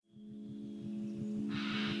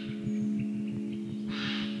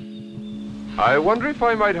I wonder if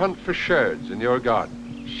I might hunt for sherds in your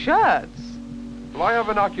garden. Sherds? Well, I have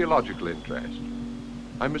an archaeological interest.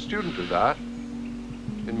 I'm a student of that,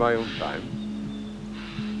 in my own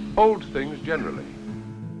time. Old things generally.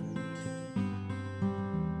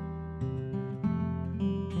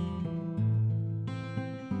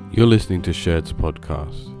 You're listening to Sherds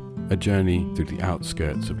Podcast, a journey through the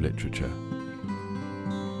outskirts of literature.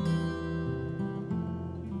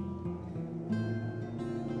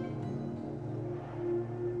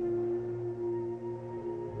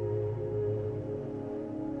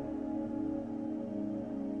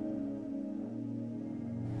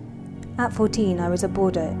 At 14, I was a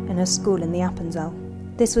boarder in a school in the Appenzell.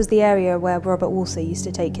 This was the area where Robert Walser used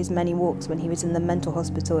to take his many walks when he was in the mental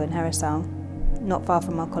hospital in Herisau, not far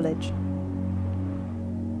from our college.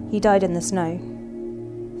 He died in the snow.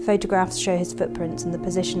 Photographs show his footprints and the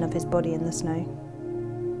position of his body in the snow.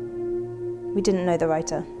 We didn't know the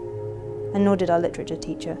writer, and nor did our literature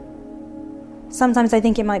teacher. Sometimes I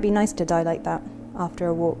think it might be nice to die like that, after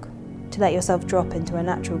a walk, to let yourself drop into a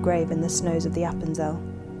natural grave in the snows of the Appenzell,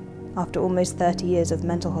 after almost 30 years of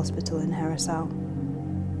mental hospital in Herisau.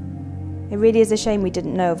 It really is a shame we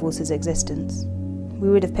didn't know of Walser's existence. We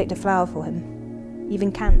would have picked a flower for him.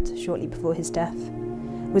 Even Kant, shortly before his death,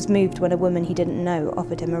 was moved when a woman he didn't know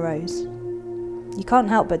offered him a rose. You can't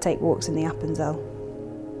help but take walks in the Appenzell.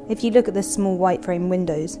 If you look at the small white frame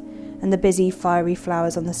windows and the busy, fiery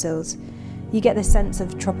flowers on the sills, you get the sense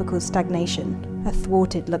of tropical stagnation, a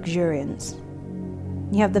thwarted luxuriance.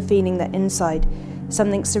 You have the feeling that inside,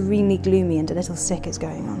 something serenely gloomy and a little sick is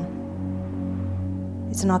going on.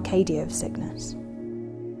 It's an Arcadia of sickness.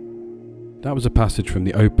 That was a passage from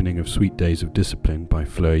the opening of Sweet Days of Discipline by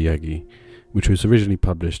Fleur Jaeggy, which was originally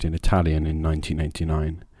published in Italian in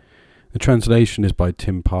 1989. The translation is by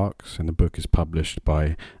Tim Parks, and the book is published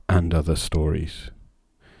by And Other Stories.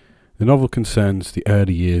 The novel concerns the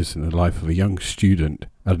early years in the life of a young student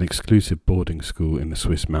at an exclusive boarding school in the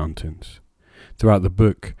Swiss mountains. Throughout the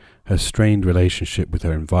book, her strained relationship with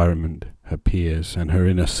her environment, her peers, and her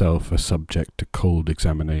inner self are subject to cold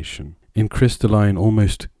examination. In crystalline,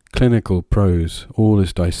 almost clinical prose, all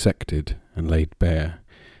is dissected and laid bare.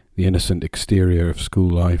 The innocent exterior of school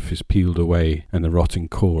life is peeled away and the rotting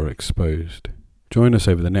core exposed. Join us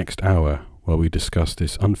over the next hour while we discuss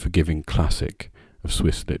this unforgiving classic of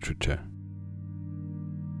Swiss literature.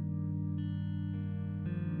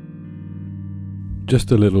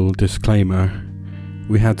 Just a little disclaimer.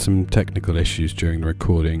 We had some technical issues during the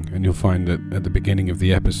recording, and you'll find that at the beginning of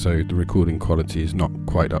the episode the recording quality is not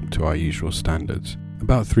quite up to our usual standards.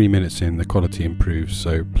 About 3 minutes in, the quality improves,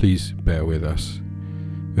 so please bear with us.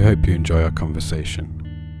 We hope you enjoy our conversation.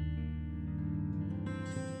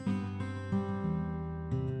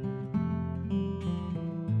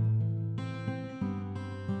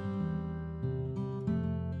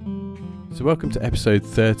 So welcome to episode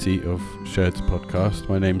 30 of Sherds Podcast.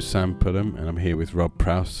 My name's Sam Pullum and I'm here with Rob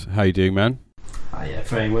Prowse. How you doing, man? Oh yeah,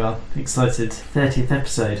 very well. Excited. 30th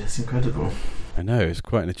episode. It's incredible. I know, it's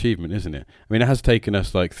quite an achievement, isn't it? I mean, it has taken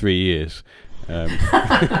us like 3 years. We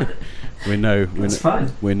know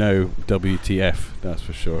WTF, that's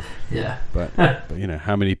for sure. Yeah. But you know,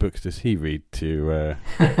 how many books does he read to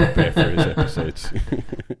prepare for his episodes?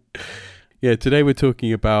 Yeah, today we're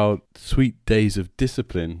talking about Sweet Days of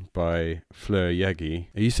Discipline by Fleur Jaeggy.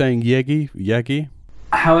 Are you saying Jaeggy?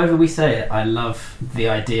 However we say it, I love the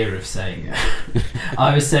idea of saying it.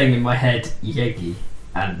 I was saying in my head Jaeggy,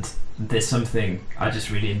 and there's something, I just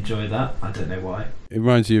really enjoy that. I don't know why. It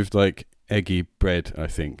reminds you of like eggy bread, I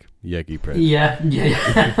think. Jaeggy bread. Yeah.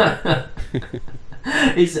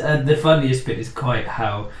 It's the funniest bit is quite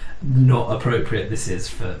how not appropriate this is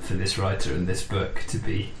for this writer and this book to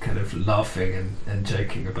be kind of laughing and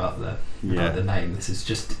joking about the name. This is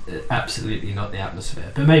just absolutely not the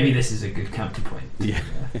atmosphere. But maybe this is a good counterpoint. Yeah.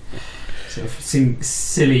 Sort of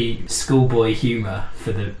silly schoolboy humour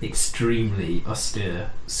for the extremely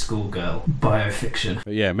austere schoolgirl biofiction.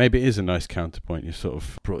 But yeah, maybe it is a nice counterpoint. You're sort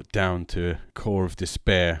of brought down to a core of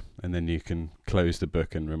despair, and then you can close the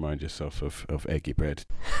book and remind yourself of eggy bread.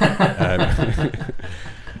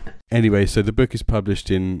 Anyway, so the book is published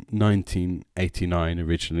in 1989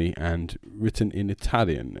 originally and written in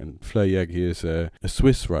Italian. And Fleur Jaeggy is a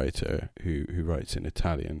Swiss writer who writes in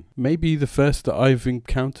Italian. Maybe the first that I've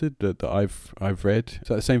encountered, that I've read. Is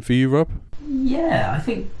that the same for you, Rob? Yeah, I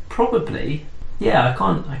think probably. Yeah, I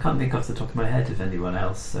can't think off the top of my head of anyone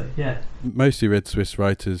else. So yeah. Mostly read Swiss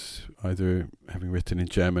writers, either having written in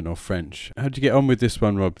German or French. How did you get on with this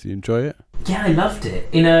one, Rob? Did you enjoy it? Yeah, I loved it.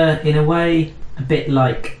 In a way, a bit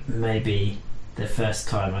like maybe the first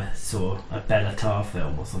time I saw a Bella Tarr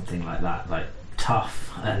film or something like that, like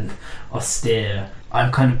tough and austere.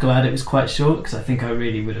 I'm kind of glad it was quite short, because I think I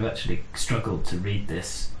really would have actually struggled to read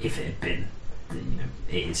this if it had been,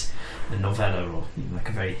 it is a novella or like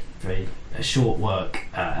a very, very short work.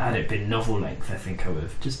 Had it been novel length, I think I would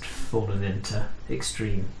have just fallen into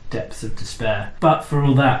extreme depths of despair. But for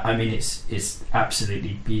all that, I mean, it's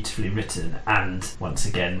absolutely beautifully written, and once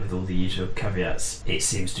again, with all the usual caveats, it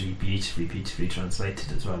seems to be beautifully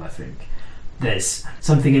translated as well. I think there's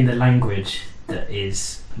something in the language that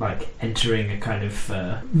is like entering a kind of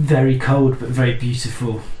very cold but very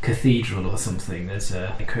beautiful cathedral or something. There's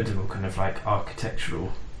an incredible kind of like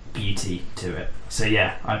architectural beauty to it. So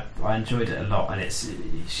yeah, I enjoyed it a lot, and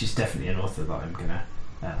she's definitely an author that I'm gonna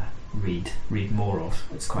read more of.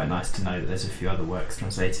 It's quite nice to know that there's a few other works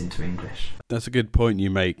translated into English. That's a good point you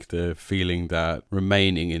make, the feeling that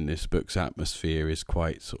remaining in this book's atmosphere is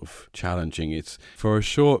quite sort of challenging. It's, for a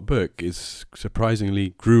short book, it's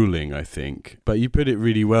surprisingly grueling, I think. But you put it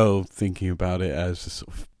really well, thinking about it as a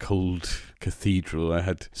sort of cold cathedral. I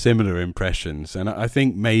had similar impressions, and I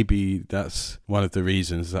think maybe that's one of the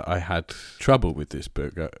reasons that I had trouble with this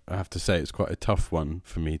book. I have to say it's quite a tough one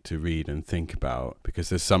for me to read and think about, because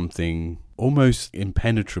there's something almost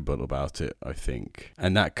impenetrable about it, I think,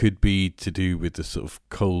 and that could be to do with the sort of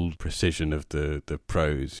cold precision of the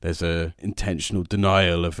prose. There's a intentional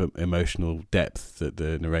denial of emotional depth that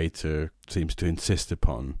the narrator seems to insist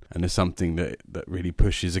upon, and there's something that really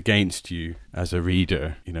pushes against you as a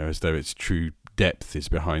reader, as though its true depth is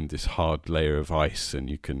behind this hard layer of ice and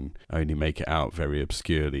you can only make it out very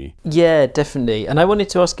obscurely. Yeah, definitely. And I wanted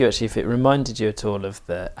to ask you actually if it reminded you at all of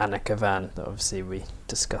the Anna Kavan that obviously we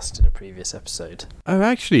discussed in a previous episode. Oh,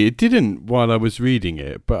 actually, it didn't while I was reading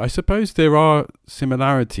it, but I suppose there are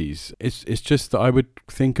similarities. It's just that I would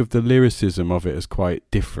think of the lyricism of it as quite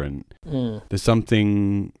different. There's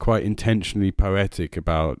something quite intentionally poetic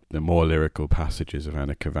about the more lyrical passages of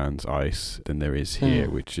Anna Kavan's Ice than there is here,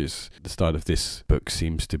 which is the style of this book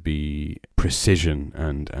seems to be precision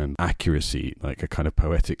and accuracy, like a kind of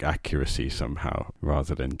poetic accuracy somehow,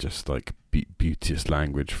 rather than just like beauteous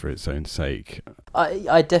language for its own sake.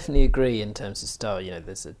 I definitely agree in terms of style.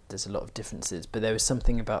 There's a lot of differences, but there was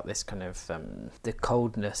something about this kind of the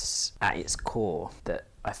coldness at its core that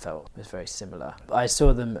I felt was very similar. I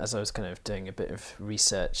saw them, as I was kind of doing a bit of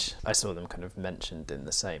research, I saw them kind of mentioned in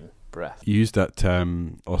the same breath. You used that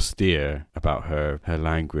term austere about her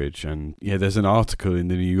language, and yeah, there's an article in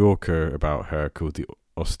the New Yorker about her called The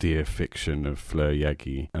Austere Fiction of Fleur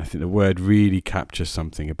Jaeggy, and I think the word really captures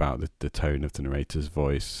something about the tone of the narrator's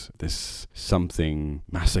voice. There's something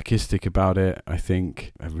masochistic about it, I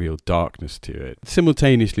think, a real darkness to it.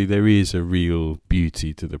 Simultaneously, there is a real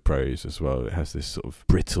beauty to the prose as well. It has this sort of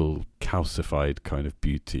brittle, calcified kind of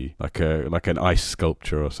beauty, like an ice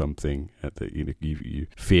sculpture or something that you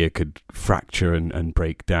fear could fracture and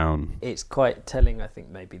break down. It's quite telling, I think,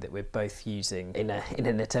 maybe that we're both using, in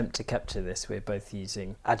an attempt to capture this, we're both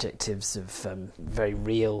using adjectives of very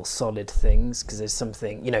real, solid things, because there's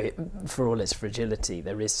something, for all its fragility,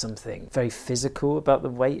 there is something very physical about the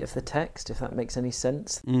weight of the text, if that makes any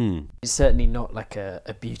sense. It's certainly not like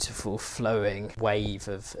a beautiful flowing wave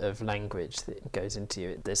of language that goes into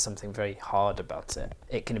you. There's something very hard about it.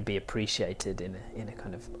 It can be appreciated in a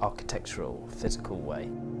kind of architectural, physical way.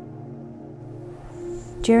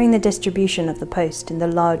 During the distribution of the post in the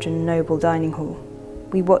large and noble dining hall,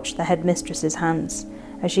 we watch the headmistress's hands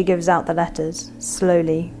as she gives out the letters,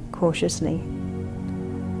 slowly, cautiously.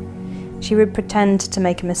 She would pretend to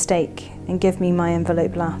make a mistake and give me my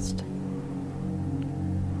envelope last.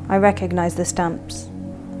 I recognise the stamps,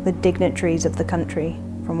 the dignitaries of the country,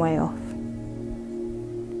 from way off.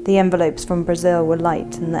 The envelopes from Brazil were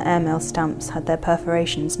light, and the airmail stamps had their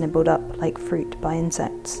perforations nibbled up like fruit by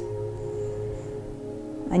insects.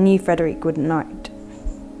 I knew Frederick wouldn't write,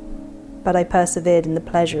 but I persevered in the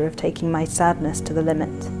pleasure of taking my sadness to the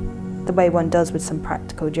limit, the way one does with some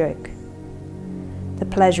practical joke. The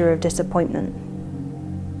pleasure of disappointment.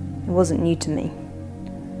 It wasn't new to me.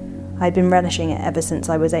 I'd been relishing it ever since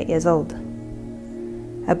I was 8 years old,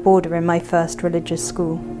 a boarder in my first religious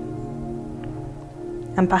school.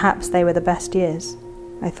 And perhaps they were the best years,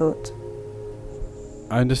 I thought.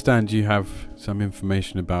 I understand you have some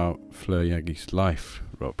information about Fleur Jaeggy's life,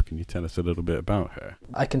 Rob. Can you tell us a little bit about her?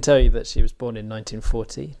 I can tell you that she was born in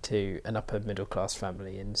 1940 to an upper middle class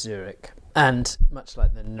family in Zurich. And much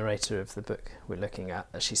like the narrator of the book we're looking at,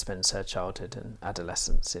 she spends her childhood and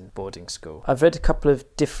adolescence in boarding school. I've read a couple of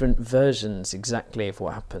different versions exactly of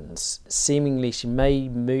what happens. Seemingly she may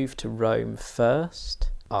move to Rome first,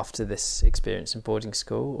 after this experience in boarding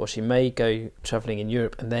school, or she may go travelling in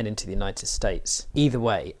Europe and then into the United States. Either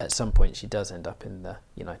way, at some point she does end up in the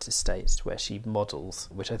United States, where she models,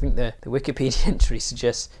 which I think the Wikipedia entry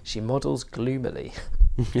suggests she models gloomily.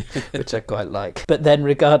 Which I quite like. But then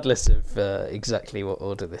regardless of exactly what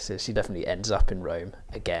order this is, she definitely ends up in Rome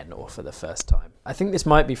again, or for the first time. I think this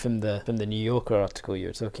might be from the New Yorker article you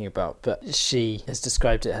were talking about, but she has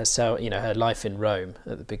described it herself, her life in Rome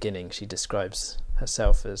at the beginning. She describes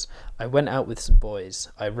herself as, I went out with some boys,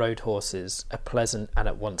 I rode horses, a pleasant and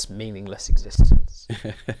at once meaningless existence.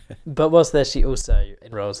 But whilst there, she also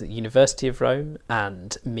enrolls at the University of Rome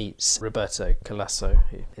and meets Roberto Calasso,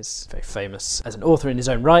 who is very famous as an author in his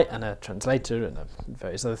own right and a translator and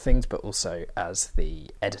various other things, but also as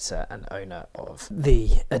the editor and owner of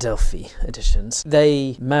the Adelphi editions.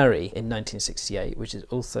 They marry in 1968, which is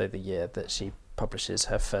also the year that she publishes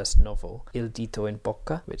her first novel, Il dito in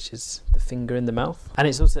bocca, which is the finger in the mouth. And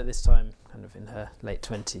it's also at this time, kind of in her late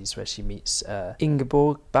 20s, where she meets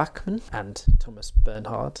Ingeborg Bachmann and Thomas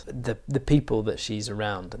Bernhard. The people that she's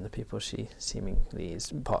around and the people she seemingly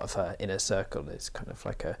is part of her inner circle is kind of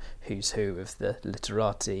like a who's who of the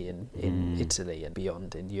literati in Italy and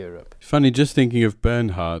beyond in Europe. Funny, just thinking of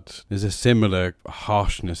Bernhard, there's a similar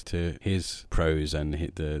harshness to his prose and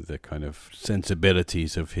the kind of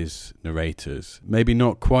sensibilities of his narrators. Maybe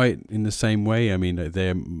not quite in the same way. I mean,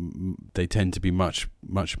 they tend to be much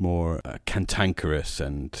more cantankerous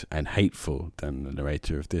and hateful than the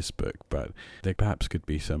narrator of this book, but there perhaps could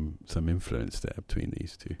be some influence there between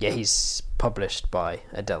these two. Yeah, he's published by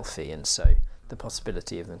Adelphi, and so the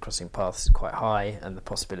possibility of them crossing paths is quite high, and the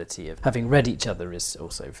possibility of having read each other is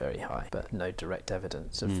also very high, but no direct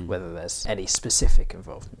evidence of whether there's any specific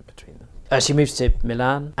involvement between them. She moves to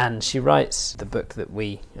Milan and she writes the book that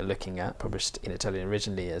we are looking at, published in Italian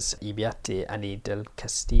originally as I Beati Anni del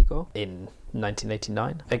Castigo in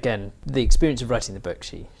 1989. Again, the experience of writing the book,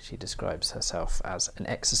 she describes herself as an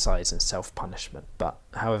exercise in self-punishment, but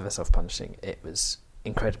however self-punishing, it was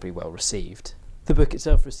incredibly well received. The book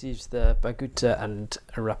itself receives the Bagutta and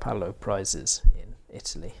Rapallo prizes in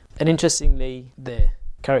Italy. And interestingly, the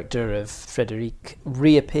character of Frederic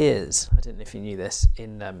reappears, I don't know if you knew this,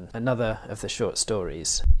 in another of the short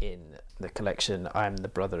stories in the collection I Am the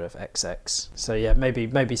Brother of XX. So yeah,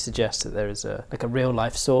 maybe suggest that there is a real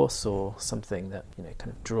life source or something that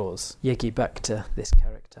kind of draws Yegi back to this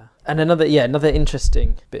character. And another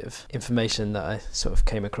interesting bit of information that I sort of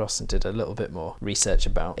came across and did a little bit more research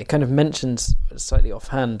about. It kind of mentions slightly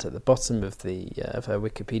offhand at the bottom of of her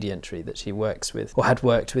Wikipedia entry that she works with, or had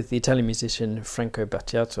worked with, the Italian musician Franco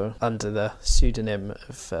Battiato under the pseudonym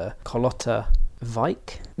of Carlotta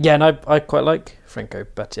Vike. Yeah, and I quite like Franco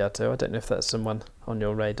Battiato. I don't know if that's someone on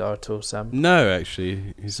your radar at all, Sam. No,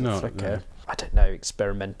 actually, he's not. Like I don't know,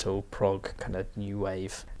 experimental prog kind of new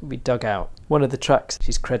wave. We dug out one of the tracks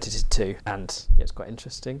she's credited to, and yeah, it's quite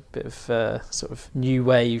interesting. Bit of sort of new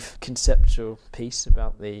wave conceptual piece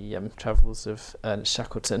about the travels of Ernest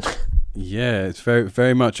Shackleton. Yeah, it's very,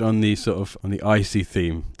 very much on the sort of on the icy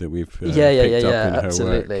theme that we've picked up in her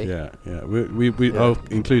absolutely. work. Yeah. We I'll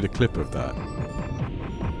include a clip of that.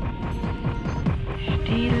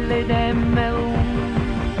 Stille Dämmerung,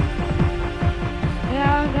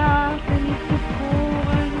 der Garten ist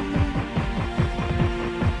gefroren,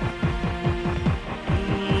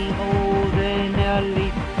 die Rosen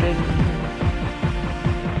erlitten,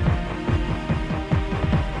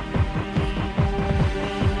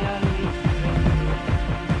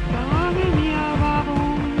 sage mir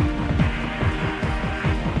warum,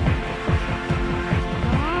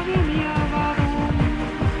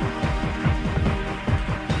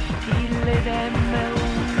 stille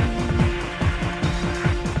Dämmerung,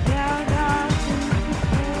 der Garten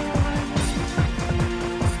gefroren, die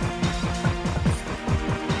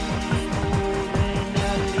Rosen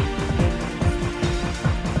erlitten. Sage mir warum.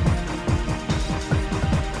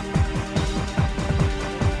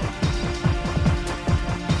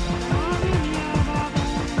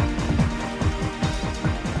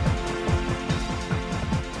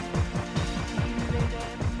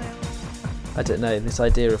 I don't know, this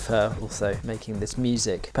idea of her also making this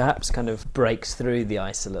music perhaps kind of breaks through the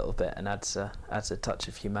ice a little bit and adds a touch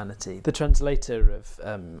of humanity. The translator of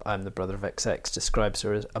I Am the Brother of XX describes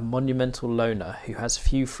her as a monumental loner who has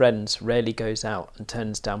few friends, rarely goes out, and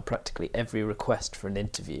turns down practically every request for an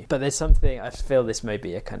interview. But there's something, I feel this may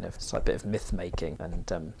be a kind of slight bit of myth-making.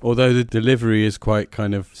 And although the delivery is quite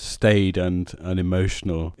kind of staid and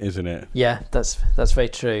unemotional, isn't it? Yeah, that's very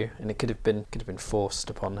true, and it could have been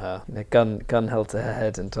forced upon her. Gun held to her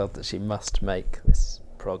head and told that she must make this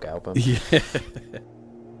prog album. Yeah.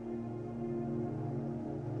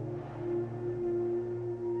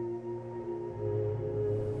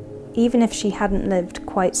 even if she hadn't lived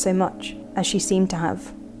quite so much as she seemed to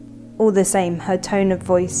have. All the same, her tone of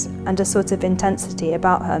voice and a sort of intensity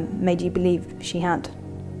about her made you believe she had.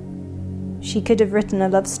 She could have written a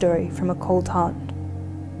love story from a cold heart,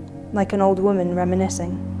 like an old woman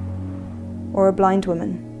reminiscing, or a blind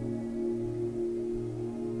woman.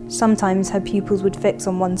 Sometimes her pupils would fix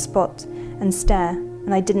on one spot and stare,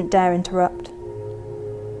 and I didn't dare interrupt.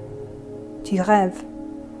 Tu rêves?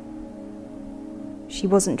 She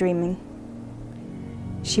wasn't dreaming.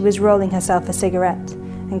 She was rolling herself a cigarette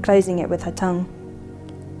and closing it with her tongue.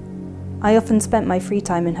 I often spent my free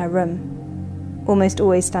time in her room, almost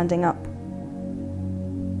always standing up.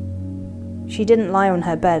 She didn't lie on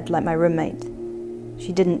her bed like my roommate.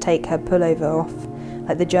 She didn't take her pullover off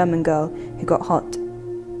like the German girl who got hot.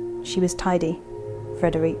 She was tidy,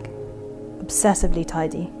 Frederique, obsessively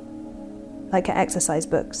tidy, like her exercise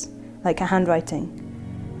books, like her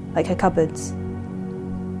handwriting, like her cupboards.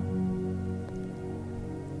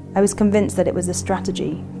 I was convinced that it was a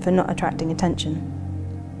strategy for not attracting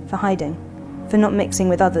attention, for hiding, for not mixing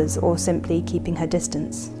with others or simply keeping her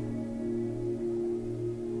distance.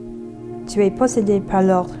 Tu es possédé par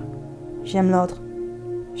l'ordre. J'aime l'ordre,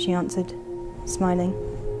 she answered, smiling.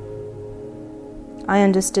 I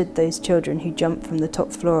understood those children who jumped from the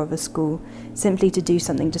top floor of a school simply to do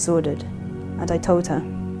something disordered, and I told her.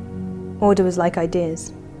 Order was like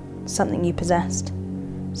ideas, something you possessed,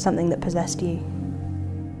 something that possessed you.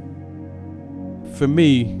 For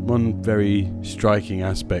me, one very striking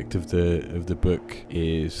aspect of the book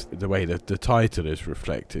is the way that the title is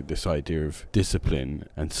reflected, this idea of discipline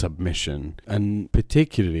and submission. And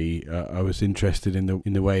particularly, I was interested in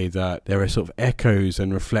the way that there are sort of echoes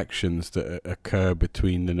and reflections that occur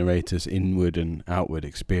between the narrator's inward and outward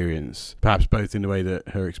experience, perhaps both in the way that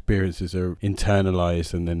her experiences are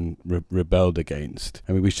internalized and then rebelled against.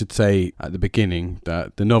 I mean, we should say at the beginning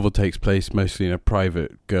that the novel takes place mostly in a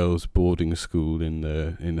private girls' boarding school in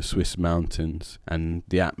the Swiss mountains, and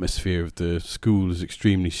the atmosphere of the school is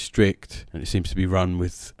extremely strict, and it seems to be run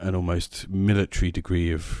with an almost military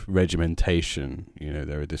degree of regimentation. You know,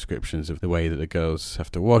 there are descriptions of the way that the girls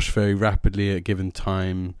have to wash very rapidly at a given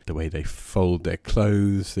time, the way they fold their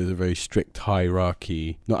clothes. There's a very strict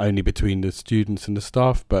hierarchy, not only between the students and the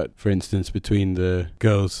staff, but for instance between the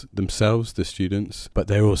girls themselves, the students, but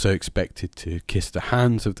they're also expected to kiss the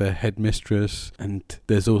hands of their headmistress, and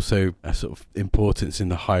there's also a sort of importance in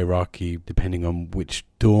the hierarchy depending on which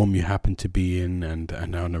dorm you happen to be in, and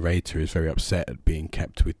our narrator is very upset at being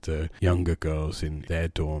kept with the younger girls in their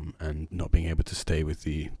dorm and not being able to stay with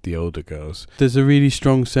the older girls. There's a really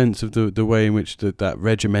strong sense of the way in which that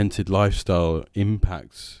regimented lifestyle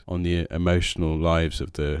impacts on the emotional lives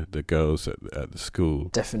of the girls at the school.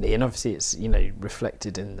 Definitely, and obviously it's,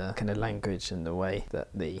 reflected in the kind of language and the way that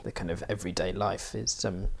the kind of everyday life is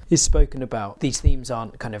spoken about. These themes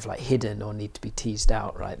aren't kind of like hidden or need to be teased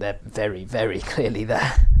out, right? They're very, very clearly there.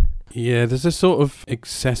 Yeah, there's a sort of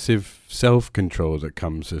excessive self-control that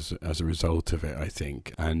comes as a result of it, I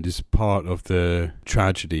think, and is part of the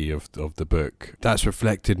tragedy of the book. That's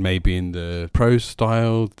reflected maybe in the prose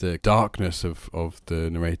style, the darkness of the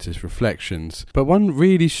narrator's reflections. But one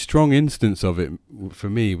really strong instance of it for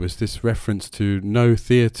me was this reference to no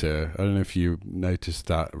theatre. I don't know if you noticed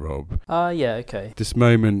that, Rob. Yeah, okay. This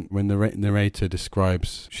moment when the narrator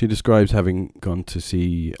describes having gone to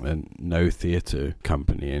see a no theatre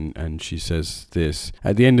company, and she says this: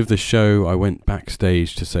 at the end of the show, I went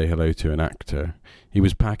backstage to say hello to an actor. He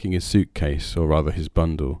was packing his suitcase, or rather his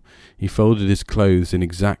bundle. He folded his clothes in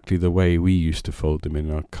exactly the way we used to fold them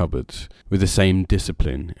in our cupboards, with the same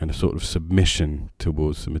discipline and a sort of submission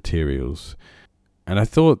towards the materials. And I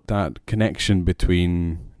thought that connection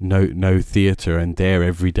between no theatre and their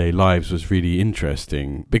everyday lives was really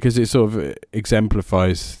interesting, because it sort of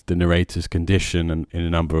exemplifies the narrator's condition in a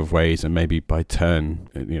number of ways, and maybe by turn,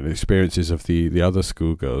 experiences of the other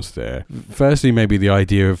schoolgirls there. Firstly, maybe the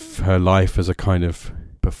idea of her life as a kind of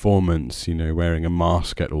performance, wearing a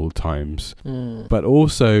mask at all times. But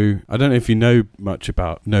also, I don't know if you know much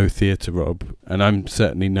about no theatre, Rob, and I'm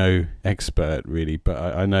certainly no expert really, but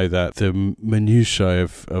I know that the minutiae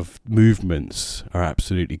of movements are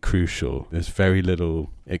absolutely crucial. There's very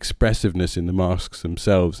little expressiveness in the masks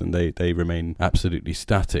themselves, and they remain absolutely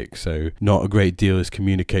static, so not a great deal is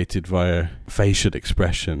communicated via facial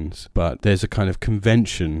expressions, but there's a kind of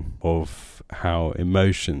convention of how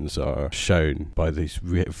emotions are shown by these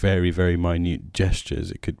very, very minute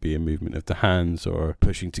gestures. It could be a movement of the hands, or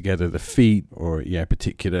pushing together the feet, or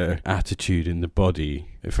particular attitude in the body.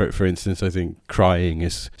 For instance, I think crying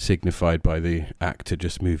is signified by the actor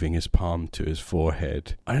just moving his palm to his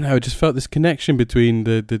forehead. I don't know, I just felt this connection between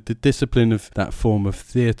the discipline of that form of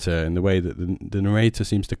theatre and the way that the narrator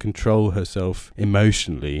seems to control herself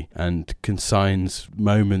emotionally and consigns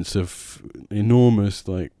moments of enormous,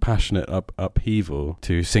 like, passionate upheaval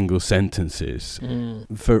to single sentences.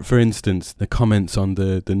 For instance, the comments on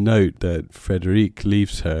the note that Frederic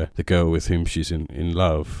leaves her, the girl with whom she's in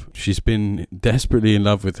love. She's been desperately in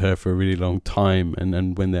love with her for a really long time,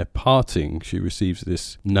 and when they're parting, she receives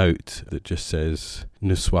this note that just says,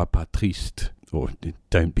 "Ne sois pas triste," or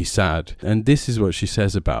 "don't be sad." And this is what she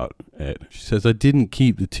says about it. She says, "I didn't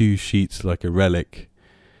keep the 2 sheets like a relic,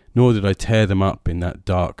 nor did I tear them up in that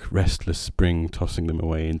dark, restless spring, tossing them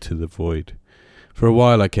away into the void. For a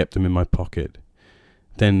while I kept them in my pocket.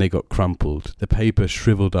 Then they got crumpled. The paper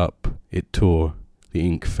shriveled up. It tore. The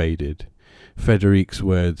ink faded. Frederic's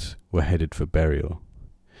words were headed for burial.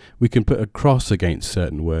 We can put a cross against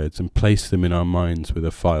certain words and place them in our minds with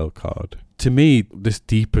a file card." To me, this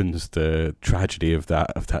deepens the tragedy of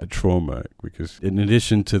that trauma, because in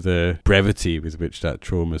addition to the brevity with which that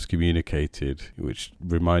trauma is communicated, which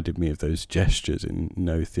reminded me of those gestures in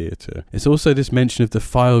No Theatre, it's also this mention of the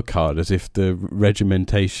file card, as if the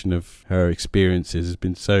regimentation of her experiences has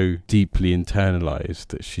been so deeply internalized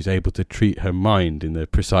that she's able to treat her mind in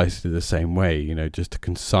precisely the same way, just to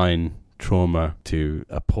consign trauma to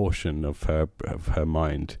a portion of her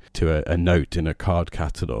mind, to a note in a card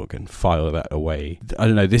catalogue, and file that away. I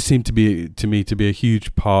don't know, this seemed to me to be a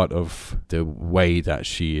huge part of the way that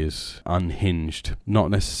she is unhinged,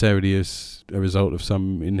 not necessarily as a result of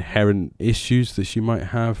some inherent issues that she might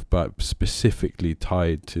have, but specifically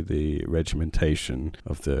tied to the regimentation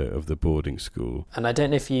of the boarding school. And I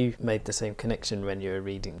don't know if you made the same connection when you were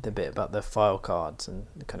reading the bit about the file cards and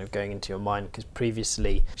kind of going into your mind, because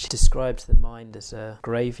previously she described the mind as a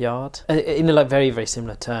graveyard in very, very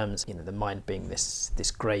similar terms. The mind being this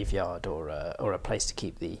graveyard or a place to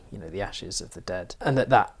keep the ashes of the dead, and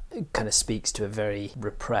that kind of speaks to a very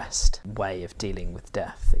repressed way of dealing with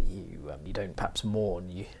death, that you don't perhaps mourn,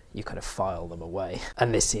 you kind of file them away.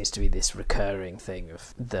 And this seems to be this recurring thing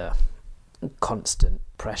of the constant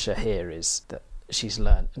pressure here, is that she's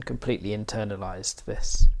learned and completely internalized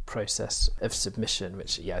this process of submission,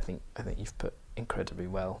 which I think you've put incredibly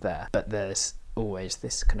well there. But there's always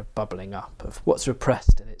this kind of bubbling up of what's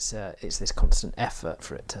repressed, and it's this constant effort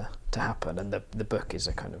for it to happen. And the book is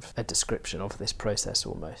a kind of a description of this process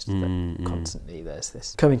almost, that constantly there's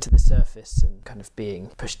this coming to the surface and kind of being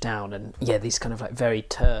pushed down, and these kind of like very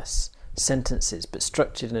terse sentences, but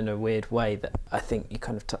structured in a weird way that I think you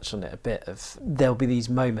kind of touched on it a bit of. There'll be these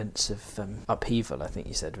moments of upheaval, I think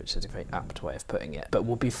you said, which is a very apt way of putting it, but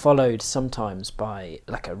will be followed sometimes by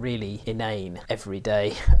like a really inane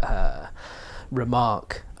everyday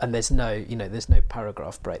remark, and there's no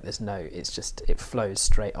paragraph break, it flows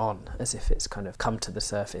straight on as if it's kind of come to the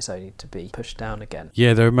surface only to be pushed down again.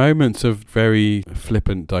 There are moments of very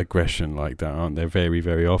flippant digression like that, aren't there? Very,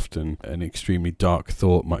 very often an extremely dark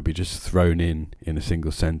thought might be just thrown in a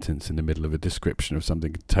single sentence in the middle of a description of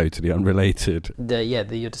something totally unrelated.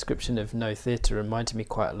 Your description of No Theatre reminded me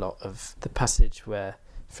quite a lot of the passage where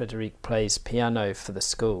Frederic plays piano for the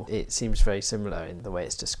school. It seems very similar in the way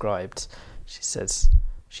it's described. She says,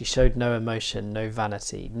 "She showed no emotion, no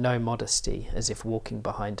vanity, no modesty, as if walking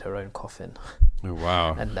behind her own coffin." Oh,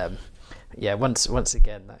 wow. And once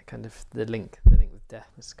again, that kind of the link with death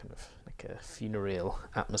is kind of like a funereal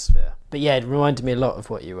atmosphere. But it reminded me a lot of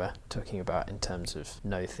what you were talking about in terms of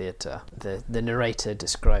No Theatre. The narrator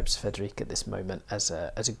describes Frederic at this moment as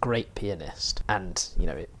a great pianist, and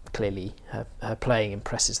clearly her playing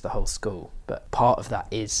impresses the whole school, but part of that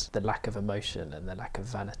is the lack of emotion and the lack of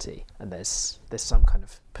vanity, and there's some kind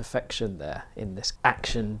of perfection there in this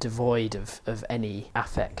action devoid of any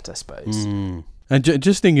affect, I suppose. And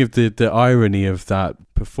just thinking of the irony of that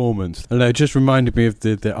performance, I don't know, it just reminded me of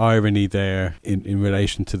the irony there in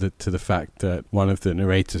relation to the fact that one of the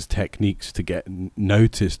narrator's techniques to get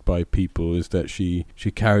noticed by people is that she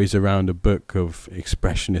carries around a book of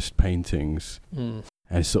expressionist paintings.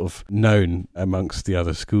 And sort of known amongst the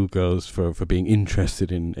other schoolgirls for being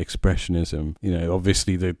interested in expressionism.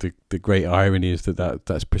 Obviously the great irony is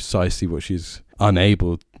that's precisely what she's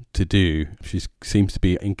unable to do. She seems to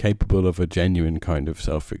be incapable of a genuine kind of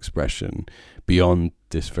self-expression beyond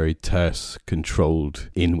this very terse, controlled,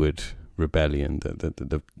 inward rebellion that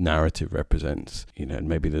the narrative represents, and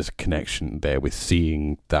maybe there's a connection there with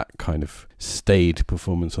seeing that kind of staid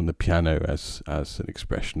performance on the piano as an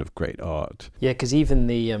expression of great art. Yeah, because even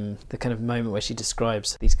the kind of moment where she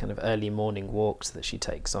describes these kind of early morning walks that she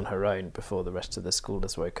takes on her own before the rest of the school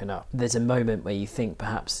has woken up, there's a moment where you think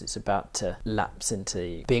perhaps it's about to lapse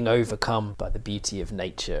into being overcome by the beauty of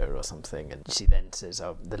nature or something, and she then says,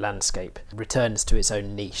 "Oh, the landscape returns to its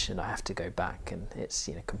own niche, and I have to go back," and it's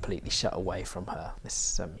completely shut away from her.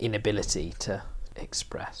 This inability to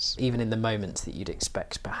express, even in the moments that you'd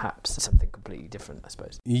expect perhaps something completely different, I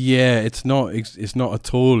suppose. Yeah, it's not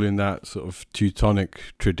at all in that sort of Teutonic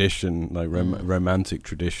tradition, like romantic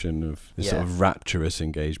tradition of this sort of rapturous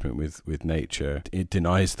engagement with nature. It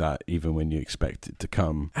denies that even when you expect it to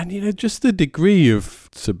come. And just the degree of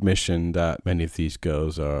submission that many of these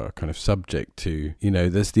girls are kind of subject to.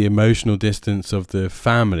 There's the emotional distance of the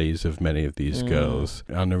families of many of these girls.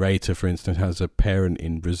 Our narrator, for instance, has a parent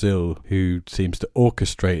in Brazil who seems to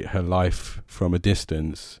orchestrate her life from a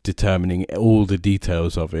distance, determining all the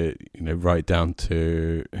details of it, right down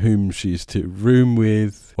to whom she's to room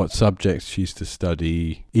with, what subjects she's to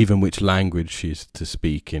study, even which language she's to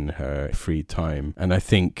speak in her free time. And I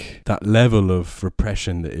think that level of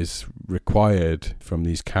repression that is required from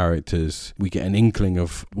these characters, we get an inkling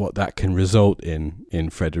of what that can result in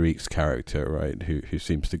Frederique's character, right, who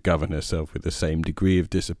seems to govern herself with the same degree of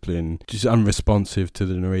discipline, just unresponsive to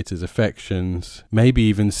the narrator's affections, maybe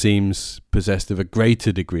even seems possessed of a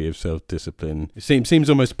greater degree of self-discipline. It seems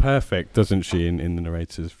almost perfect, doesn't she, in the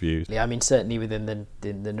narrator's view? Yeah, I mean, certainly within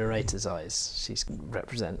the narrator's eyes, she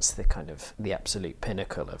represents the kind of the absolute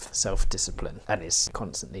pinnacle of self-discipline and is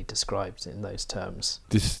constantly described in those terms.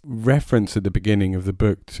 This reference at the beginning of the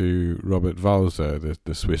book to Robert Walser,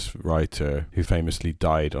 the Swiss writer who famously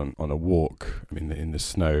died on a walk in the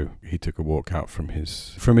snow. He took a walk out from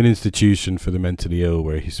an institution for the mentally ill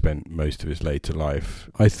where he spent most of his later life.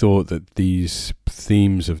 I thought that these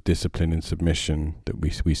themes of discipline and submission that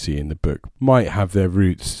we see in the book might have their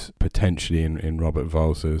roots potentially in Robert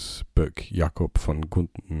Walser's book Jakob von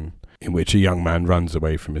Gunten, in which a young man runs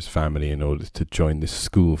away from his family in order to join this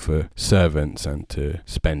school for servants and to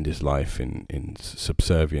spend his life in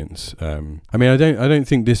subservience. I don't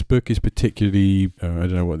think this book is particularly, I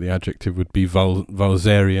don't know what the adjective would be,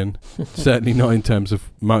 Walserian. Certainly not in terms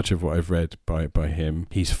of much of what I've read by him.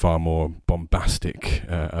 He's far more bombastic,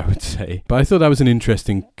 I would say. But I thought that was an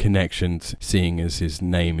interesting connection, seeing as his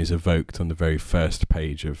name is evoked on the very first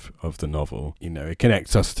page of the novel. It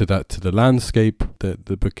connects us to the landscape that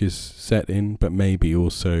the book is set in, but maybe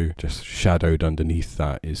also just shadowed underneath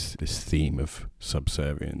that is this theme of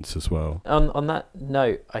subservience as well. On that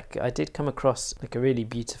note, I did come across like a really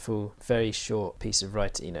beautiful, very short piece of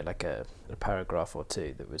writing, like a paragraph or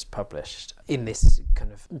two that was published in this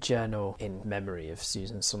kind of journal in memory of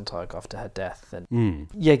Susan Sontag after her death. And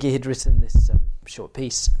Yegi had written this short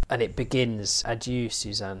piece, and it begins, "Adieu,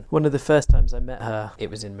 Suzanne. One of the first times I met her, it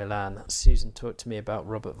was in Milan. Susan talked to me about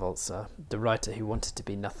Robert Walser, the writer who wanted to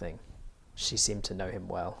be nothing. She seemed to know him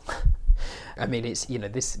well." I mean, it's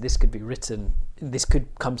this could be written. This could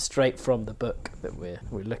come straight from the book that we're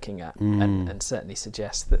looking at, and certainly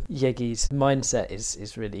suggest that Yegi's mindset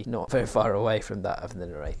is really not very far away from that of the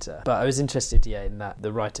narrator. But I was interested, in that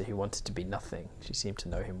the writer who wanted to be nothing, she seemed to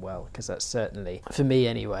know him well, because that's certainly, for me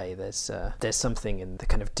anyway, there's something in the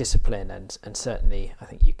kind of discipline, and certainly I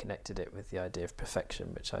think you connected it with the idea of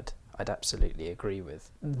perfection, which I'd absolutely agree with.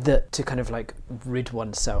 That to kind of like rid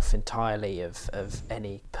oneself entirely of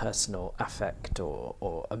any personal affect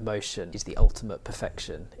or emotion is the ultimate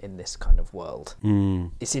perfection in this kind of world.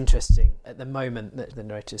 It's interesting, at the moment that the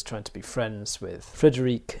narrator is trying to be friends with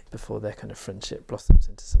Frederique before their kind of friendship blossoms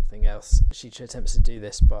into something else, she attempts to do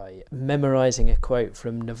this by memorising a quote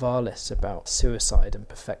from Novalis about suicide and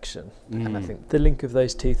perfection. And I think the link of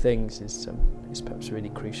those two things is perhaps really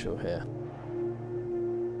crucial here.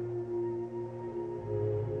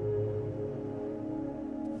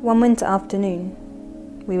 One winter afternoon,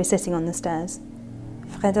 we were sitting on the stairs.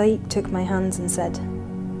 Frédérique took my hands and said,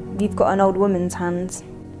 "You've got an old woman's hands."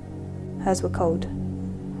 Hers were cold.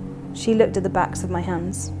 She looked at the backs of my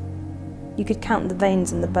hands. You could count the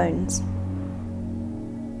veins and the bones.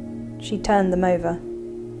 She turned them over.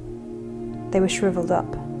 They were shriveled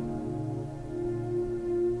up.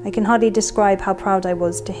 I can hardly describe how proud I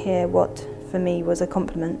was to hear what, for me, was a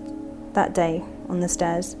compliment. That day, on the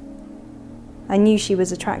stairs, I knew she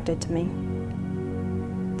was attracted to me.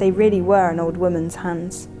 They really were an old woman's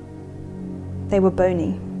hands. They were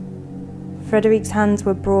bony. Frédérique's hands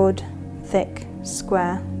were broad, thick,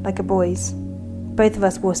 square, like a boy's. Both of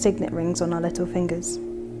us wore signet rings on our little fingers.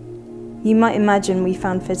 You might imagine we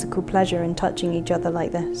found physical pleasure in touching each other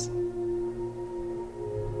like this.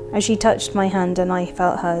 As she touched my hand and I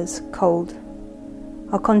felt hers, cold.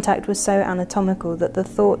 Our contact was so anatomical that the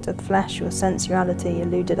thought of flesh or sensuality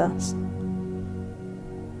eluded us.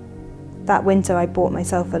 That winter I bought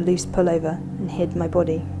myself a loose pullover and hid my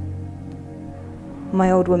body.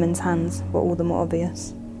 My old woman's hands were all the more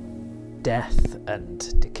obvious. Death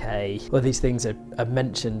and decay, well, these things are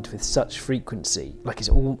mentioned with such frequency, like it's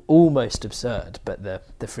almost absurd, but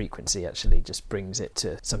the frequency actually just brings it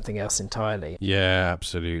to something else entirely. Yeah,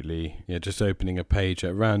 absolutely. Yeah, just opening a page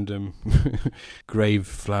at random. Grave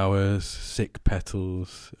flowers, sick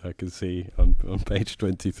petals, I can see on page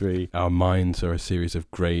 23. Our minds are a series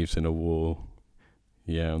of graves in a wall.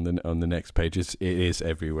 Yeah, on the next page, it is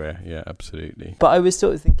everywhere. Yeah, absolutely. But I was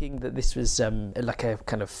sort of thinking that this was like a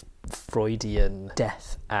kind of Freudian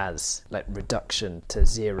death as like reduction to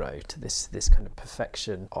zero, to this kind of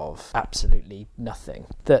perfection of absolutely nothing.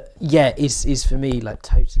 That is for me like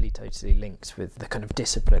totally linked with the kind of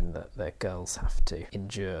discipline that the girls have to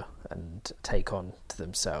endure and take on to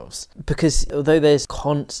themselves. Because although there's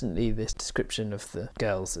constantly this description of the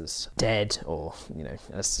girls as dead, or, you know,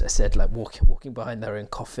 as I said, like walking behind their own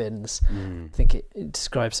coffins, I think it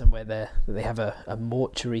describes somewhere there that they have a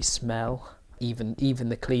mortuary smell. Even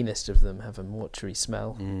the cleanest of them have a mortuary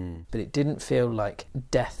smell. But it didn't feel like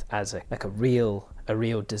death as a real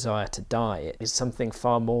desire to die. It is something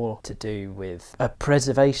far more to do with a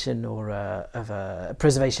preservation, or a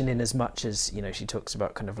preservation in as much as, you know, she talks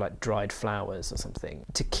about kind of like dried flowers or something,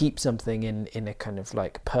 to keep something in a kind of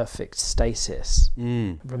like perfect stasis.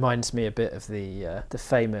 Reminds me a bit of the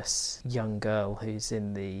famous young girl who's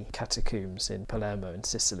in the catacombs in Palermo in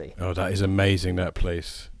Sicily. Oh, that is amazing, that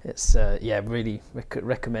place. It's really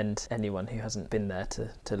recommend anyone who hasn't been there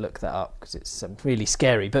to look that up, because it's really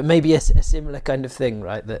scary, but maybe a similar kind of thing,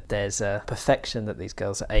 right? That there's a perfection that these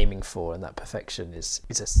girls are aiming for, and that perfection is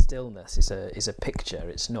a stillness, is a picture.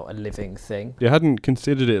 It's not a living thing. I hadn't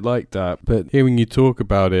considered it like that, but hearing you talk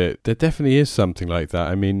about it, there definitely is something like that.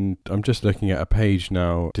 I mean, I'm just looking at a page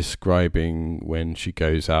now describing when she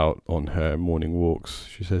goes out on her morning walks.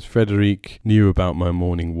 She says, Frederique knew about my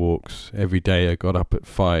morning walks. Every day I got up at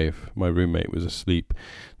 5. My roommate was asleep.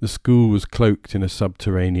 The school was cloaked in a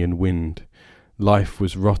subterranean wind. Life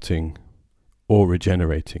was rotting or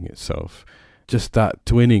regenerating itself. Just that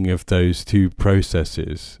twinning of those two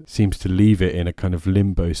processes seems to leave it in a kind of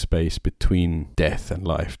limbo space between death and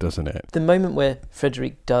life, doesn't it? The moment where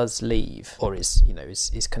Frederique does leave, or is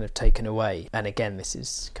kind of taken away, and again this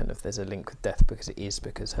is kind of, there's a link with death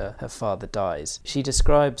because her father dies. She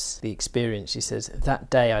describes the experience. She says, that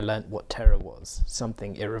day I learnt what terror was,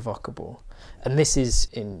 something irrevocable. And this is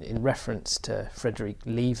in reference to Frederique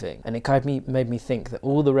leaving. And it kind of made me think that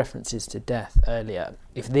all the references to death earlier,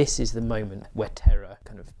 if this is the moment where terror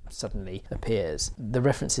kind of suddenly appears, the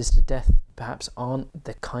references to death perhaps aren't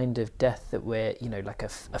the kind of death that we're, you know, like a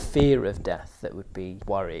fear of death that would be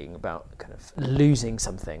worrying about kind of losing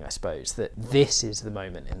something, I suppose. That this is the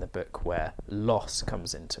moment in the book where loss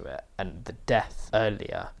comes into it, and the death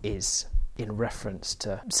earlier is in reference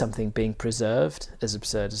to something being preserved, as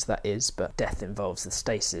absurd as that is, but death involves the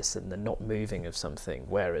stasis and the not moving of something,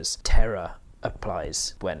 whereas terror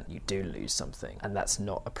applies when you do lose something, and that's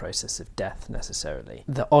not a process of death necessarily.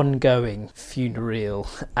 The ongoing funereal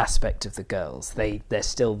aspect of the girls, they're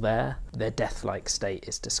still there. Their death-like state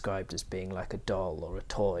is described as being like a doll or a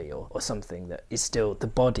toy or something that is still, the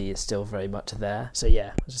body is still very much there. So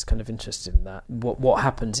yeah, I was just kind of interested in that. What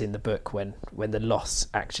happens in the book when the loss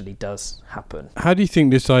actually does happen. How do you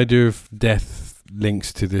think this idea of death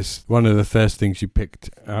links to this? One of the first things you picked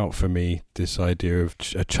out for me, this idea of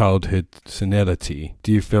a childhood senility.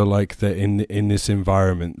 Do you feel like that in this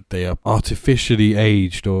environment they are artificially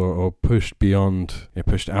aged or pushed beyond,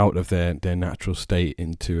 pushed out of their natural state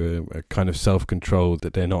into a kind of self-control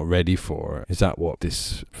that they're not ready for? Is that what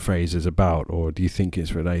this phrase is about, or do you think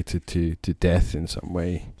it's related to death in some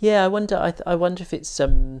way? Yeah, I wonder. I wonder if it's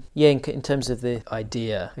in terms of the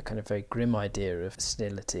idea, a kind of very grim idea of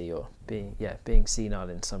senility, or being senile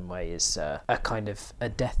in some way, is a kind of a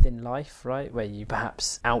death in life, right? Where you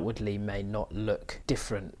perhaps outwardly may not look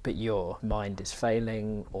different, but your mind is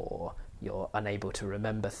failing, or you're unable to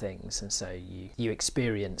remember things, and so you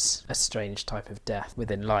experience a strange type of death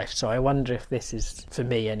within life. So I wonder if this is, for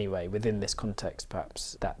me anyway, within this context,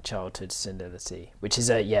 perhaps that childhood senility, which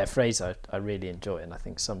is a phrase I really enjoy and I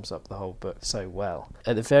think sums up the whole book so well.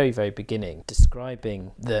 At the very, very beginning,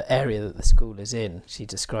 describing the area that the school is in, she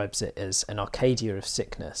describes it as an Arcadia of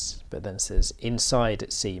sickness, but then says, inside,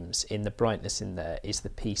 it seems, in the brightness in there, is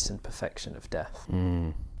the peace and perfection of death.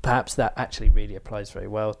 perhaps that actually really applies very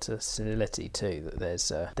well to senility too, that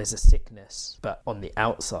there's a sickness, but on the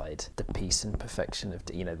outside, the peace and perfection of,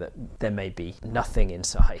 that there may be nothing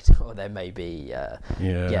inside, or there may be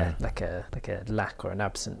like a lack or an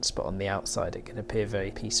absence, but on the outside it can appear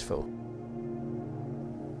very peaceful.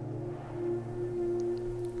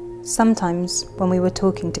 Sometimes when we were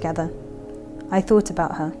talking together, I thought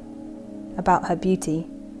about her beauty,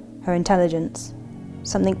 her intelligence,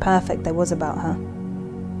 something perfect there was about her.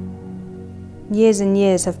 Years and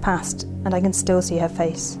years have passed, and I can still see her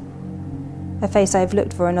face. A face I have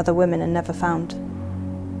looked for in other women and never found.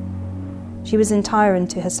 She was entire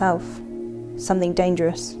into herself, something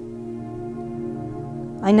dangerous.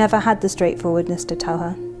 I never had the straightforwardness to tell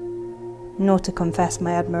her, nor to confess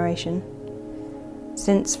my admiration,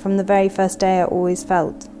 since from the very first day I always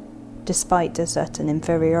felt, despite a certain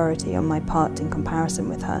inferiority on my part in comparison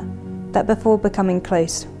with her, that before becoming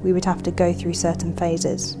close we would have to go through certain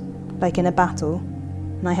phases, like in a battle,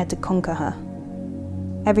 and I had to conquer her.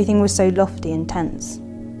 Everything was so lofty and tense.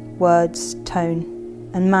 Words, tone,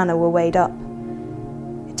 and manner were weighed up.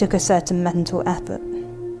 It took a certain mental effort.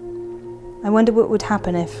 I wondered what would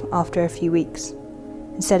happen if, after a few weeks,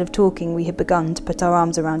 instead of talking, we had begun to put our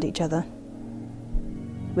arms around each other.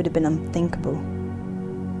 It would have been unthinkable.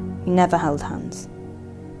 We never held hands.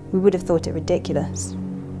 We would have thought it ridiculous.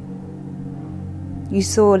 You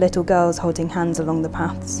saw little girls holding hands along the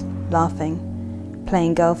paths, laughing,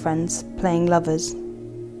 playing girlfriends, playing lovers.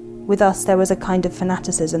 With us, there was a kind of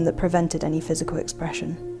fanaticism that prevented any physical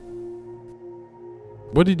expression.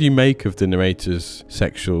 What did you make of the narrator's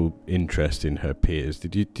sexual interest in her peers?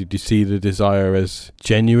 Did you see the desire as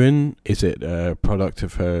genuine? Is it a product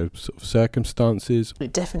of her sort of circumstances?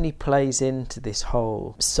 It definitely plays into this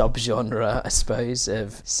whole subgenre, I suppose,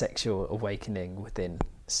 of sexual awakening within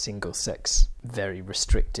single-sex, very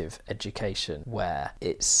restrictive education, where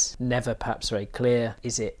it's never perhaps very clear,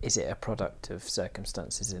 is it a product of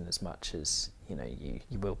circumstances in as much as you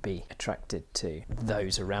will be attracted to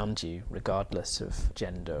those around you regardless of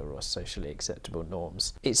gender or socially acceptable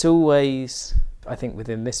norms. It's always, I think,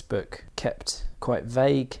 within this book kept quite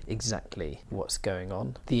vague exactly what's going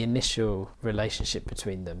on. The initial relationship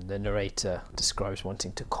between them, the narrator describes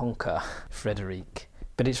wanting to conquer Frederique,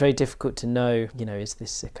 but it's very difficult to know, is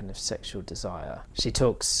this a kind of sexual desire? She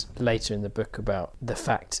talks later in the book about the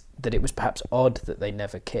fact that it was perhaps odd that they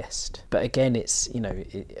never kissed. But again, it's,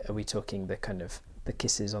 are we talking the kind of the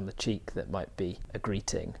kisses on the cheek that might be a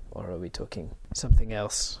greeting, or are we talking something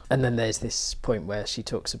else? And then there's this point where she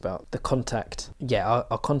talks about the contact. Yeah,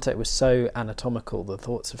 our contact was so anatomical, the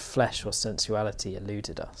thoughts of flesh or sensuality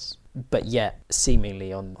eluded us. But yet,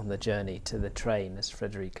 seemingly on the journey to the train, as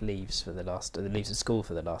Frederique leaves the school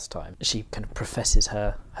for the last time, she kind of professes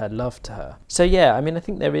her love to her. So yeah, I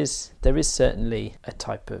think there is certainly a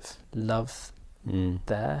type of love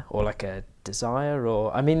there, or like a desire,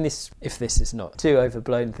 or if this is not too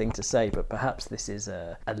overblown thing to say, but perhaps this is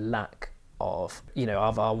a lack of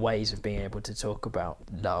our ways of being able to talk about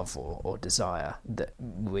love or desire, that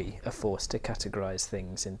we are forced to categorize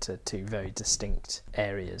things into two very distinct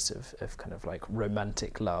areas of kind of like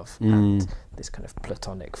romantic love and this kind of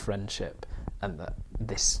platonic friendship, and that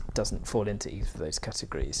this doesn't fall into either of those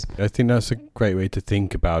categories. I think that's a great way to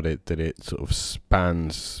think about it, that it sort of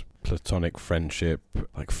spans platonic friendship,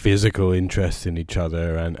 like physical interest in each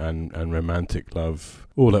other, and romantic love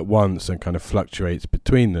all at once, and kind of fluctuates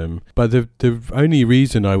between them. But the only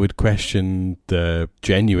reason I would question the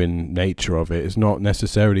genuine nature of it is not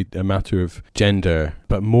necessarily a matter of gender,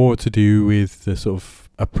 but more to do with the sort of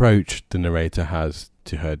approach the narrator has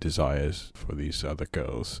to her desires for these other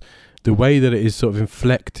girls. The way that it is sort of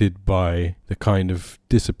inflected by the kind of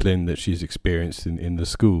discipline that she's experienced in the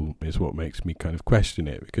school is what makes me kind of question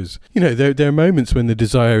it. Because, there are moments when the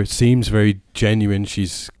desire seems very genuine.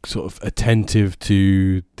 She's sort of attentive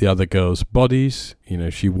to the other girls' bodies.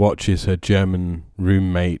 She watches her German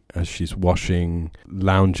roommate as she's washing,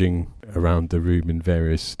 lounging around the room in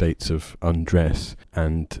various states of undress,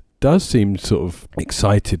 and does seem sort of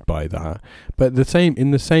excited by that. But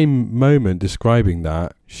in the same moment describing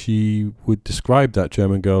that, she would describe that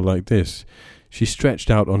German girl like this: she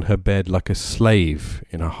stretched out on her bed like a slave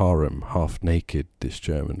in a harem, half naked, this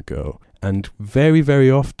German girl. And very,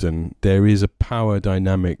 very often there is a power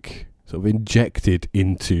dynamic sort of injected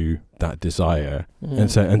into that desire.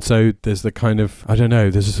 And so there's the kind of,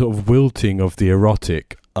 there's a sort of wilting of the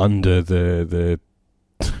erotic under the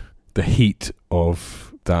heat of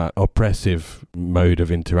that oppressive mode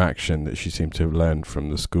of interaction that she seemed to have learned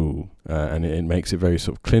from the school. and it makes it very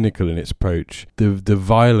sort of clinical in its approach. The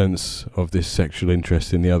violence of this sexual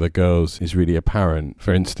interest in the other girls is really apparent.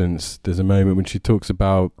 For instance, there's a moment when she talks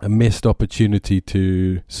about a missed opportunity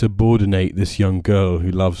to subordinate this young girl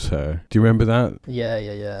who loves her. Do you remember that? Yeah.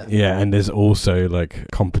 Yeah, and there's also like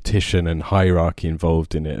competition and hierarchy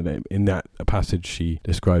involved in it. And in that passage, she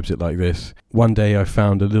describes it like this: "One day I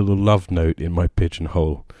found a little love note in my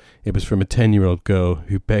pigeonhole. It was from a 10-year-old girl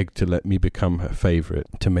who begged to let me become her favourite,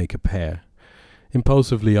 to make a pair.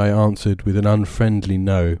 Impulsively I answered with an unfriendly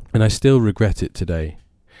no, and I still regret it today.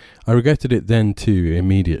 I regretted it then too,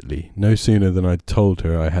 immediately, no sooner than I'd told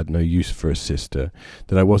her I had no use for a sister,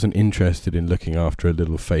 that I wasn't interested in looking after a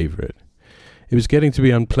little favourite. It was getting to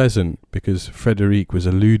be unpleasant because Frederique was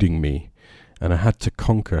eluding me, and I had to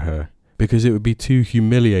conquer her, because it would be too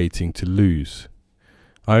humiliating to lose.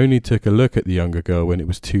 I only took a look at the younger girl when it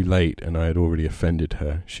was too late and I had already offended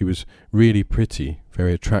her. She was really pretty,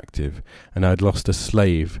 very attractive, and I had lost a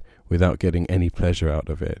slave without getting any pleasure out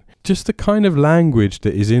of it." Just the kind of language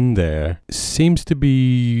that is in there seems to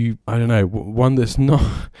be, I don't know, one that's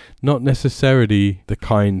not necessarily the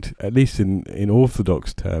kind, at least in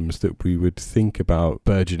orthodox terms, that we would think about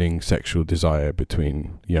burgeoning sexual desire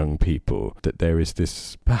between young people. That there is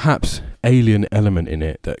this perhaps alien element in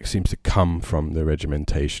it that seems to come from the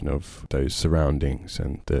regimentation of those surroundings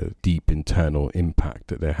and the deep internal impact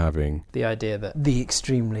that they're having. The idea that the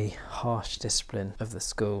extremely harsh discipline of the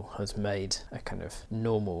school has made a kind of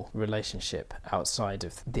normal relationship outside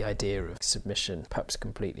of the idea of submission perhaps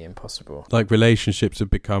completely impossible. Like relationships have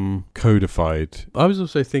become codified. I was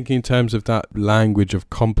also thinking in terms of that language of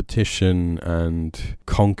competition and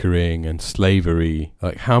conquering and slavery,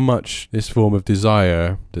 like how much this form of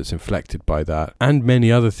desire that's inflected by that and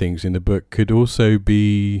many other things in the book could also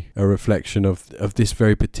be a reflection of this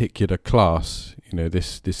very particular class. You know,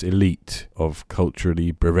 this elite of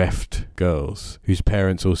culturally bereft girls whose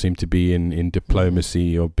parents all seem to be in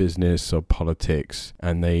diplomacy or business or politics,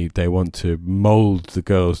 and they want to mould the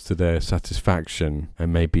girls to their satisfaction,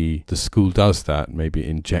 and maybe the school does that. Maybe it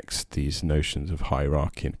injects these notions of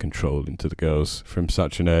hierarchy and control into the girls from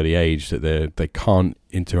such an early age that they can't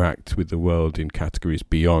interact with the world in categories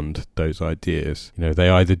beyond those ideas. You know, they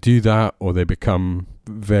either do that or they become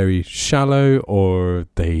very shallow, or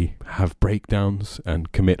they have breakdowns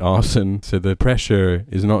and commit arson. So the pressure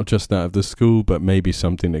is not just that of the school, but maybe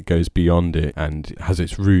something that goes beyond it and has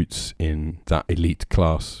its roots in that elite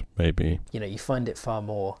class, maybe. You know, you find it far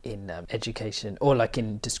more in education, or like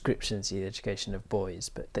in descriptions of the education of boys,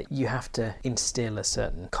 but that you have to instill a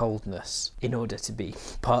certain coldness in order to be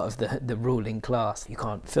part of the ruling class. You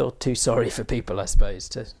can't feel too sorry for people, I suppose,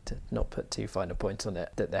 to not put too fine a point on it,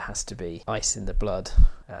 that there has to be ice in the blood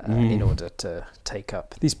in order to take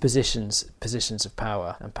up these positions of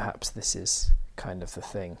power, and perhaps this is kind of the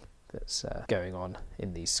thing that's going on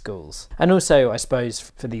in these schools. And also, I suppose,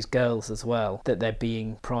 for these girls as well, that they're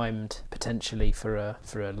being primed potentially for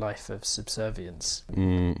a life of subservience.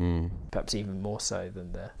 Perhaps even more so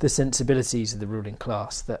than the sensibilities of the ruling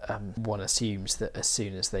class, that one assumes that as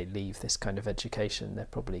soon as they leave this kind of education, they're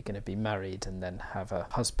probably going to be married and then have a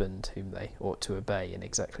husband whom they ought to obey in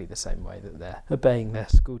exactly the same way that they're obeying their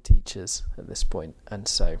school teachers at this point. And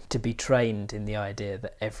so to be trained in the idea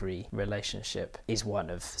that every relationship is one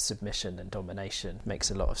of submission and domination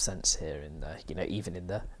makes a lot of sense here in the, you know, even in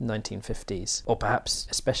the 1950s, or perhaps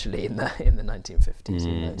especially in the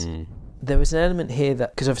 1950s. There was an element here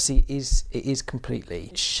that, because obviously it is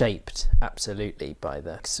completely shaped absolutely by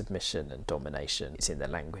the submission and domination. It's in the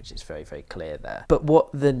language, it's very, very clear there. But what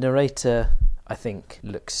the narrator, I think,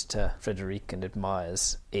 looks to Frederique and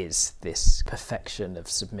admires is this perfection of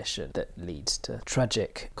submission that leads to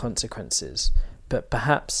tragic consequences. But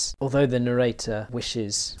perhaps, although the narrator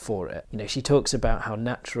wishes for it, you know, she talks about how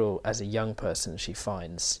natural as a young person she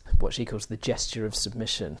finds what she calls the gesture of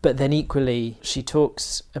submission. But then equally, she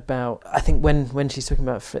talks about, I think when she's talking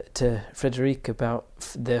about to Frederique about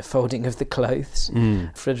the folding of the clothes,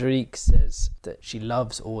 Frederique says that she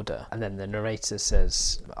loves order, and then the narrator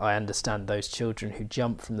says, I understand those children who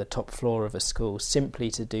jump from the top floor of a school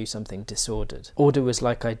simply to do something disordered. Order was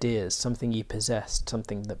like ideas, something you possessed,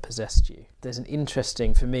 something that possessed you. There's an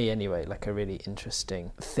interesting, for me anyway, like a really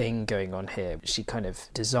interesting thing going on here. She kind of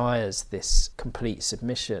desires this complete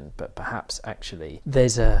submission, but perhaps actually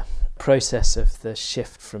there's a process of the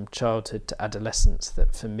shift from childhood to adolescence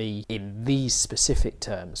that for me, in these specific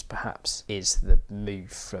terms, perhaps is the move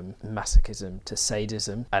from masochism to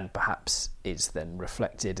sadism, and perhaps is then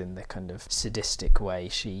reflected in the kind of sadistic way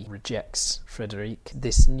she rejects Frederic.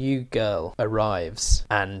 This new girl arrives,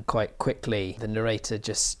 and quite quickly the narrator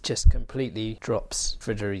just completely drops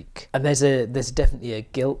Frederic, and there's definitely a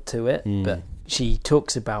guilt to it, but she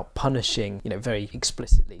talks about punishing, very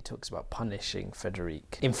explicitly talks about punishing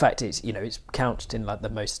Frederic. In fact, it's couched in like the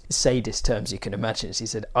most sadist terms you can imagine. She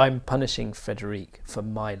said, "I'm punishing Frederic for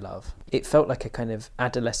my love." It felt like a kind of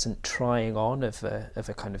adolescent trying on of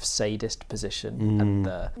a kind of sadist position, and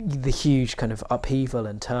the huge kind of upheaval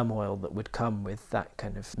and turmoil that would come with that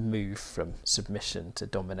kind of move from submission to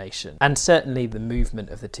domination. And certainly the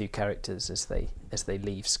movement of the two characters as they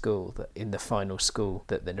leave school, that in the final school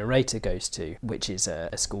that the narrator goes to, which is a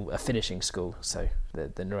finishing school, so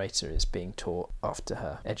the narrator is being taught after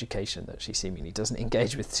her education that she seemingly doesn't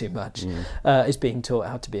engage with too much, is being taught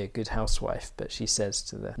how to be a good housewife, but she says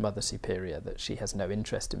to the Mother Superior that she has no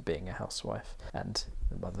interest in being a housewife, and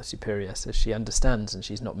the Mother Superior says she understands and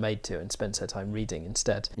she's not made to, and spends her time reading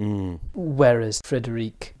instead. Whereas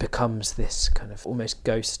Frederic becomes this kind of almost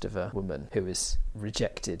ghost of a woman who has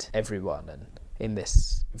rejected everyone, and in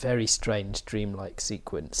this very strange dreamlike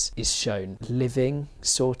sequence is shown living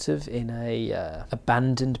sort of in a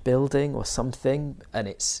abandoned building or something, and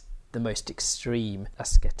it's the most extreme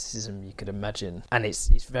asceticism you could imagine, and it's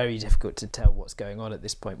very difficult to tell what's going on at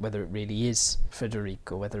this point, whether it really is Frederic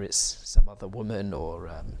or whether it's some other woman, or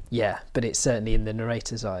but it's certainly in the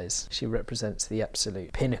narrator's eyes she represents the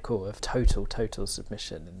absolute pinnacle of total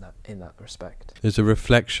submission in that respect. There's a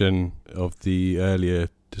reflection of the earlier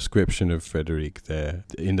description of Frederic there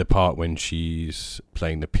in the part when she's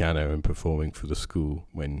playing the piano and performing for the school,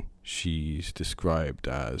 when she's described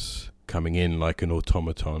as coming in like an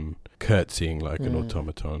automaton, curtsying like an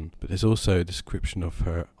automaton. But there's also a description of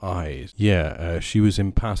her eyes. She was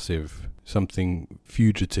impassive, something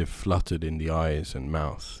fugitive fluttered in the eyes and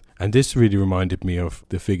mouth. And this really reminded me of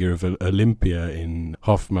the figure of Olympia in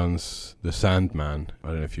Hoffmann's The Sandman. I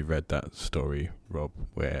don't know if you've read that story, Rob,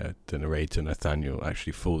 where the narrator Nathaniel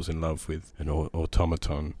actually falls in love with an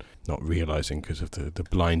automaton, not realising because of the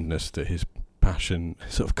blindness that his passion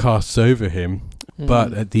sort of casts over him.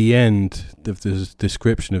 But at the end of the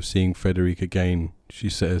description of seeing Frederic again, she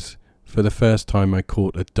says, "For the first time I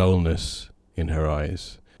caught a dullness in her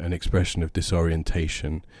eyes, an expression of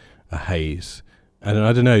disorientation, a haze." And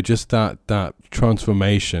I don't know, just that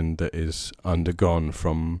transformation that is undergone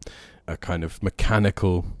from a kind of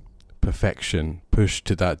mechanical perfection pushed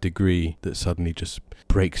to that degree that suddenly just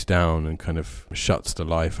breaks down and kind of shuts the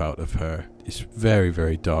life out of her. It's very,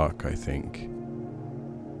 very dark, I think.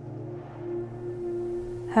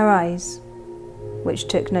 Her eyes, which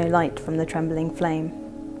took no light from the trembling flame,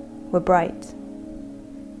 were bright,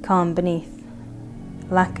 calm beneath,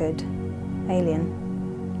 lacquered, alien.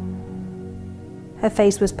 Her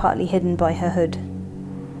face was partly hidden by her hood.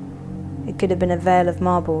 It could have been a veil of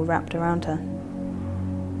marble wrapped around her.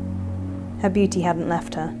 Her beauty hadn't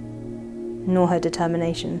left her, nor her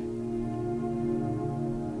determination.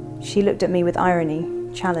 She looked at me with irony,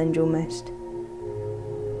 challenge almost.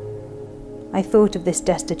 I thought of this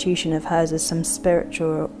destitution of hers as some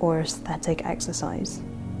spiritual or aesthetic exercise.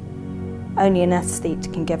 Only an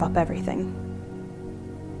aesthete can give up everything.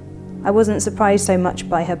 I wasn't surprised so much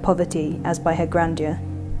by her poverty as by her grandeur.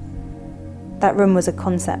 That room was a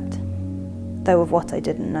concept, though of what I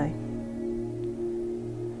didn't know.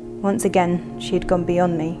 Once again, she had gone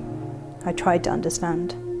beyond me. I tried to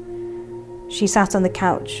understand. She sat on the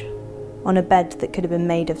couch, on a bed that could have been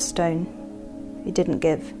made of stone. It didn't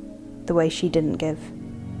give, the way she didn't give.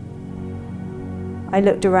 I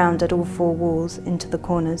looked around at all four walls, into the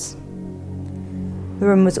corners. The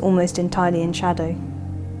room was almost entirely in shadow.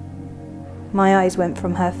 My eyes went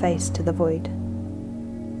from her face to the void.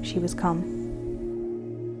 She was calm.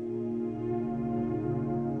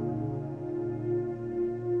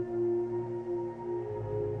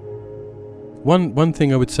 One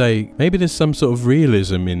thing I would say, maybe there's some sort of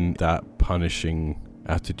realism in that punishing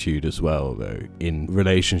attitude as well, though, in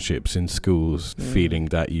relationships in schools, feeling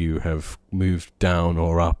that you have moved down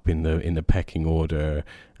or up in the pecking order,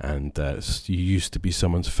 and you used to be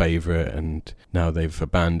someone's favourite and now they've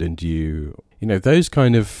abandoned you. You know, those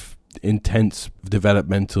kind of intense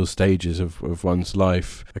developmental stages of one's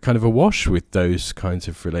life are kind of awash with those kinds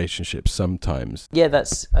of relationships sometimes. Yeah,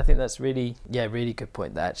 I think that's really good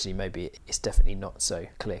point, that actually maybe it's definitely not so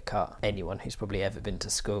clear cut. Anyone who's probably ever been to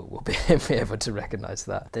school will be able to recognise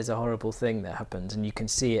that. There's a horrible thing that happens, and you can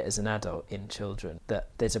see it as an adult in children, that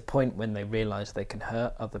there's a point when they realise they can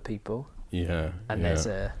hurt other people. Yeah. And there's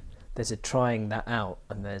a trying that out,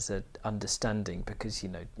 and there's a understanding, because you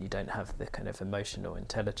don't have the kind of emotional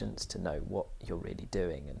intelligence to know what you're really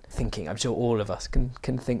doing and thinking. I'm sure all of us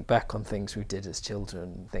can think back on things we did as children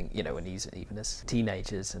and think, when even as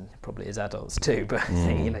teenagers and probably as adults too, but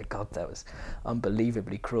think, God, that was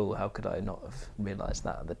unbelievably cruel. How could I not have realised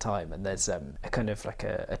that at the time? And there's a kind of like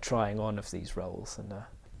a trying on of these roles and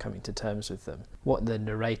coming to terms with them. What the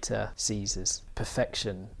narrator sees as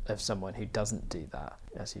perfection of someone who doesn't do that,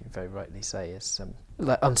 as you very rightly say, is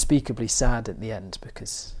like unspeakably sad at the end,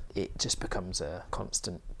 because it just becomes a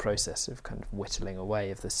constant process of kind of whittling away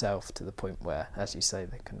of the self to the point where, as you say,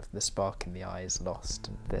 the spark in the eye is lost,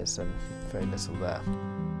 and there's very little there.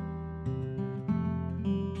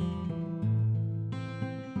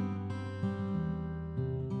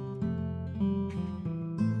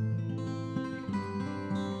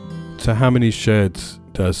 So how many sherds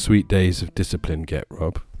does Sweet Days of Discipline get,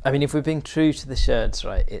 Rob? I mean, if we're being true to the sherds,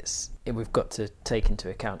 right, we've got to take into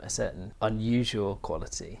account a certain unusual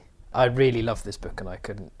quality. I really love this book, and I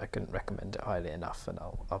couldn't recommend it highly enough, and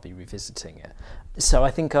I'll be revisiting it. So I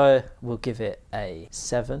think I will give it a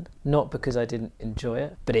 7, not because I didn't enjoy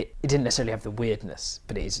it, but it didn't necessarily have the weirdness,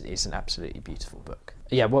 but it's an absolutely beautiful book.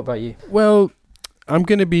 Yeah, what about you? Well, I'm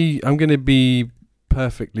gonna be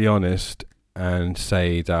perfectly honest and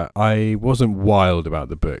say that I wasn't wild about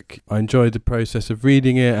the book. I enjoyed the process of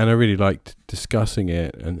reading it, and I really liked discussing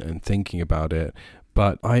it and thinking about it,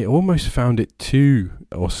 but I almost found it too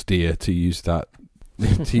austere, to use that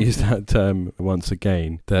term once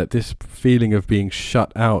again, that this feeling of being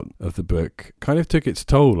shut out of the book kind of took its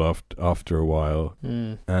toll after a while,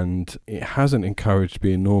 and it hasn't encouraged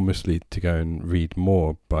me enormously to go and read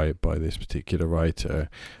more by this particular writer.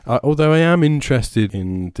 Although I am interested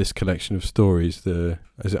in this collection of stories,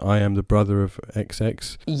 I Am the Brother of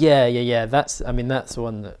XX. Yeah. That's the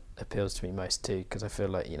one that appeals to me most too, because I feel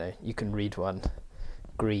like you can read one,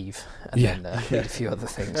 grieve, and then read a few other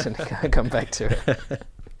things and come back to it.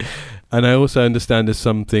 And I also understand there's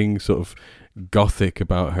something sort of gothic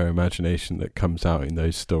about her imagination that comes out in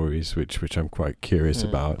those stories, which I'm quite curious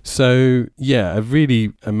about. So yeah, a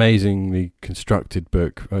really amazingly constructed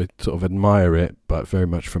book. I sort of admire it, but very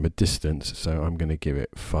much from a distance. So I'm going to give it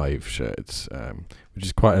 5 sherds, which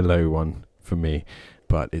is quite a low one for me,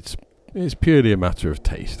 but it's purely a matter of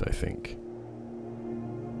taste, I think.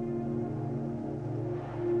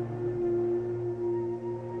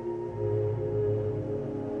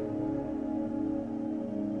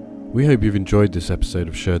 We hope you've enjoyed this episode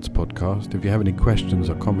of Sherds Podcast. If you have any questions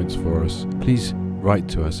or comments for us, please write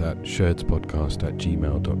to us at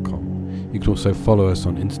sherdspodcast@gmail.com. You can also follow us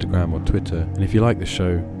on Instagram or Twitter, and if you like the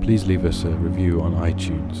show, please leave us a review on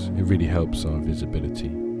iTunes. It really helps our visibility.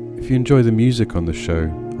 If you enjoy the music on the show,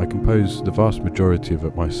 I compose the vast majority of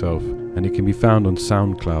it myself, and it can be found on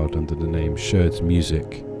SoundCloud under the name Sherds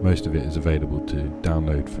Music. Most of it is available to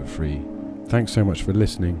download for free. Thanks so much for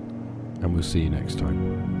listening, and we'll see you next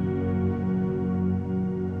time.